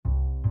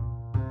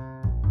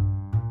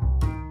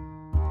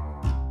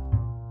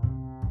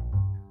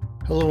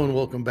Hello and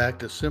welcome back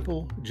to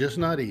Simple, Just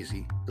Not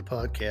Easy, the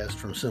podcast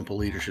from Simple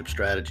Leadership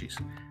Strategies.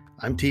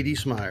 I'm TD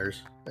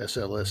Smyers,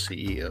 SLS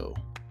CEO.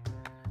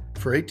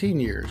 For 18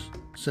 years,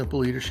 Simple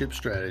Leadership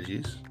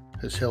Strategies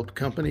has helped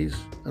companies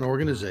and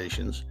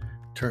organizations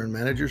turn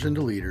managers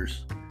into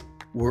leaders,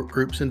 work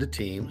groups into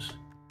teams,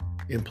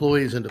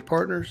 employees into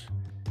partners,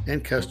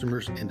 and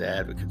customers into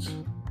advocates.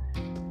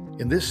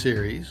 In this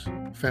series,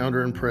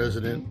 founder and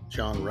president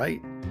John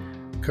Wright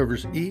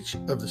covers each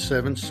of the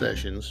 7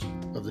 sessions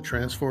of the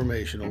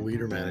Transformational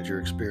Leader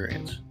Manager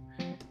Experience.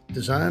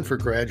 Designed for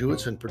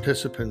graduates and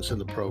participants in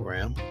the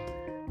program,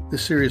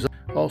 this series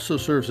also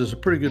serves as a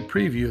pretty good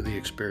preview of the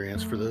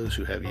experience for those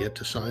who have yet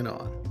to sign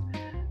on.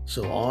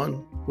 So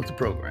on with the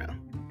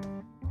program.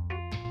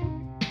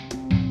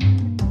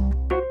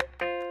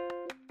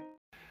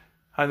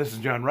 Hi, this is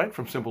John Wright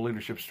from Simple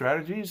Leadership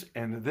Strategies,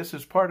 and this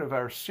is part of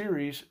our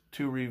series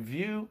to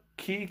review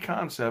key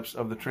concepts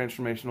of the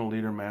Transformational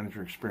Leader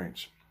Manager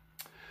Experience.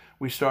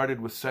 We started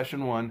with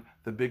Session 1,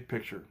 the big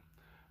picture.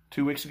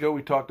 2 weeks ago,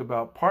 we talked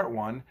about Part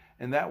 1,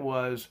 and that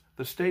was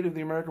the state of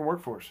the American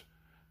workforce.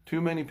 Too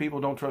many people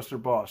don't trust their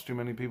boss, too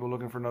many people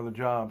looking for another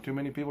job, too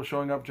many people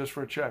showing up just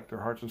for a check,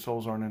 their hearts and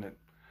souls aren't in it.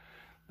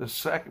 The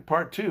second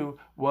Part 2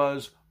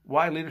 was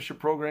why leadership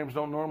programs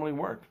don't normally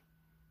work.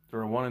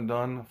 They're a one and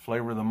done,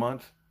 flavor of the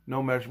month,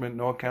 no measurement,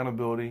 no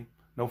accountability,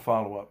 no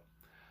follow-up.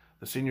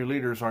 The senior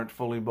leaders aren't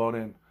fully bought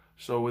in.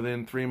 So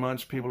within 3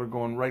 months, people are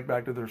going right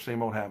back to their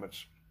same old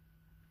habits.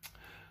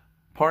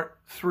 Part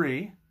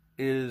 3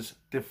 is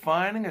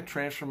defining a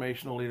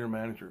transformational leader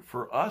manager.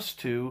 For us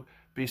to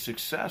be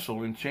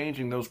successful in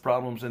changing those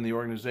problems in the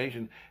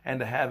organization and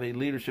to have a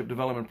leadership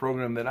development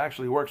program that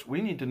actually works,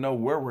 we need to know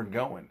where we're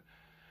going.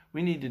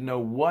 We need to know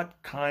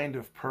what kind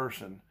of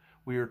person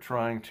we are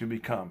trying to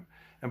become.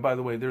 And by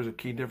the way, there's a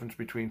key difference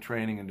between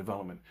training and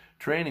development.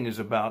 Training is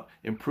about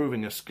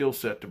improving a skill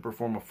set to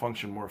perform a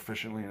function more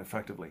efficiently and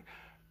effectively.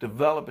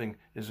 Developing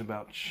is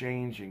about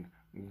changing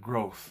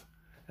growth,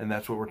 and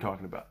that's what we're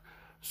talking about.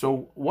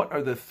 So what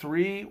are the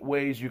 3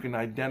 ways you can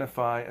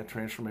identify a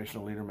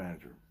transformational leader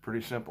manager? Pretty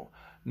simple.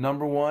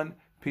 Number 1,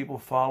 people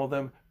follow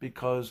them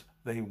because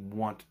they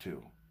want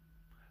to.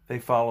 They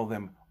follow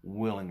them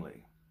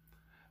willingly.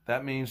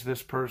 That means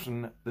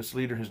this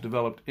leader has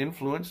developed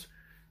influence,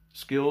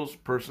 skills,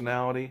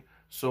 personality,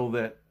 so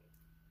that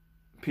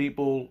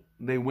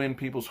they win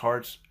people's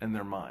hearts and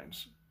their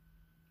minds.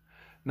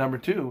 Number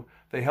 2,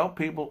 they help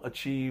people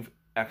achieve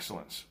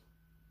excellence.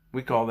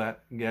 We call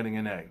that getting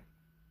an A.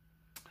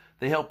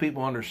 They help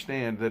people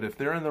understand that if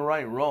they're in the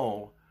right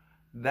role,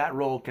 that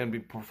role can be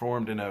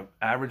performed in an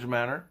average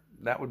manner.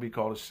 That would be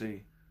called a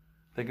C.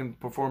 They can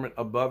perform it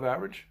above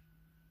average.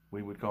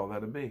 We would call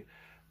that a B.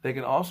 They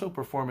can also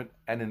perform it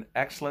in an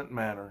excellent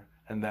manner,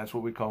 and that's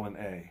what we call an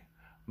A.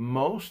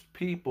 Most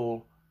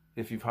people,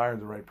 if you've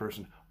hired the right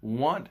person,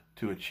 want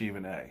to achieve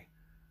an A.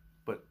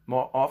 But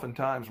more often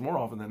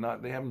than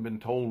not, they haven't been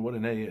told what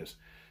an A is.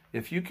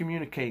 If you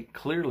communicate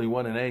clearly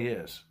what an A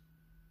is,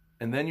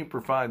 and then you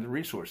provide the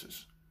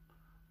resources,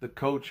 the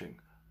coaching,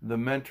 the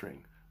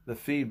mentoring, the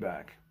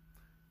feedback,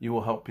 you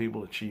will help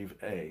people achieve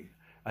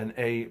an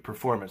A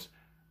performance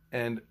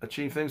and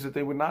achieve things that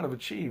they would not have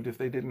achieved if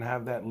they didn't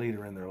have that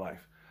leader in their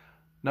life.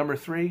 Number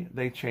 3,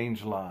 they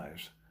change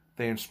lives.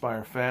 They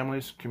inspire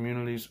families,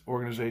 communities,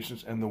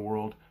 organizations, and the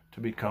world to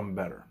become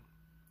better.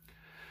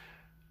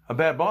 A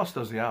bad boss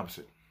does the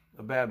opposite.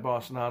 A bad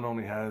boss not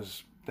only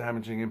has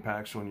damaging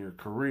impacts on your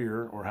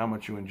career or how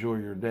much you enjoy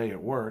your day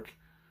at work,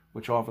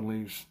 which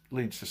often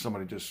leads to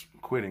somebody just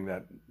quitting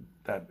that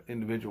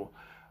individual.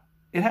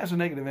 It has a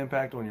negative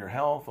impact on your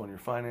health, on your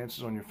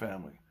finances, on your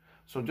family.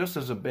 So just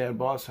as a bad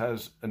boss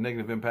has a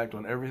negative impact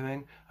on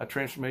everything, a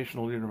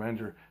transformational leader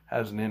manager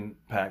has an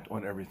impact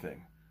on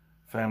everything.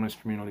 Families,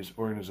 communities,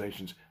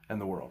 organizations,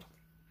 and the world.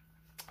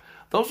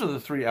 Those are the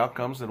 3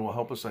 outcomes that will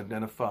help us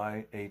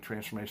identify a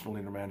transformational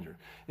leader manager.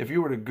 If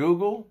you were to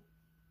Google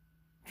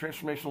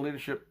transformational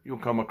leadership, you'll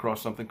come across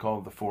something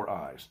called the 4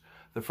 I's.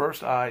 The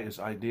first I is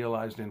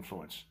idealized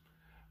influence.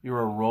 You're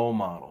a role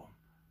model.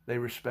 They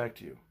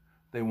respect you.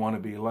 They want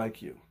to be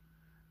like you.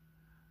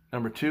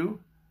 Number 2,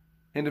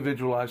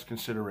 individualized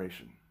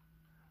consideration.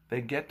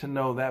 They get to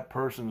know that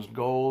person's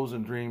goals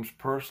and dreams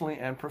personally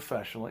and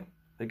professionally.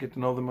 They get to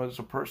know them as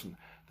a person.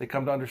 They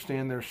come to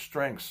understand their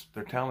strengths,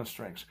 their talent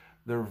strengths,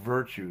 their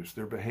virtues,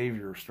 their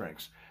behavior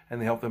strengths,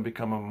 and they help them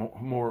become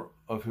more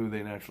of who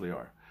they naturally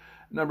are.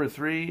 Number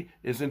 3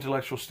 is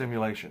intellectual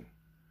stimulation.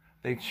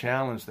 They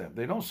challenge them.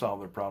 They don't solve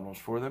their problems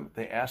for them.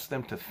 They ask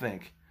them to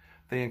think.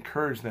 They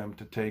encourage them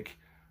to take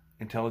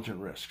intelligent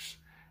risks.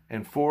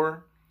 And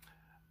 4,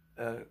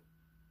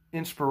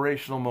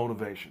 inspirational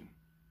motivation.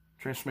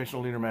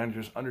 Transformational leader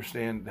managers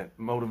understand that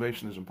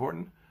motivation is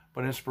important,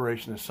 but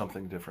inspiration is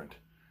something different.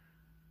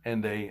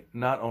 And they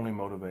not only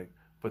motivate,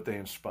 but they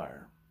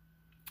inspire.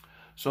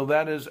 So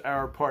that is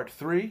our Part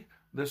 3.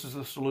 This is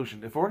the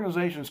solution. If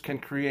organizations can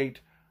create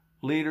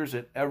leaders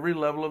at every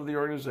level of the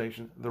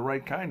organization, the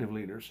right kind of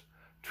leaders,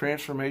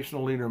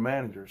 transformational leader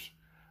managers,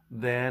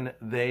 then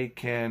they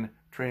can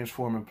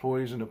transform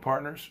employees into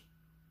partners,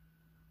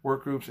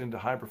 work groups into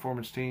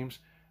high-performance teams,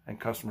 and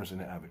customers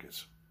into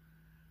advocates.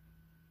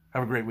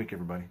 Have a great week,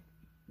 everybody.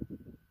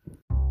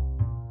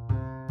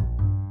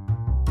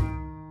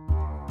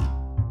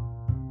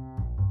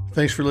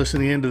 Thanks for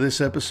listening in to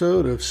this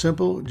episode of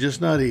Simple, Just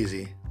Not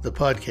Easy, the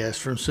podcast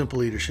from Simple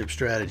Leadership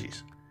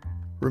Strategies.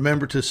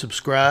 Remember to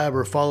subscribe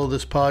or follow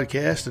this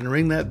podcast and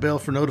ring that bell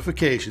for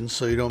notifications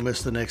so you don't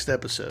miss the next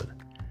episode.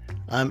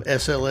 I'm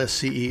SLS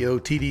CEO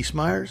TD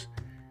Smyers,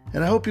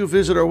 and I hope you'll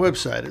visit our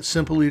website at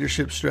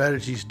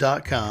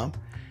simpleleadershipstrategies.com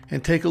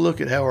and take a look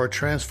at how our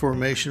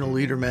transformational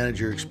leader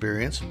manager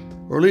experience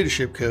or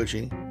leadership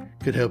coaching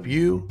could help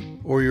you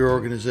or your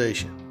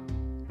organization.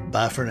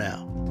 Bye for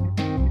now.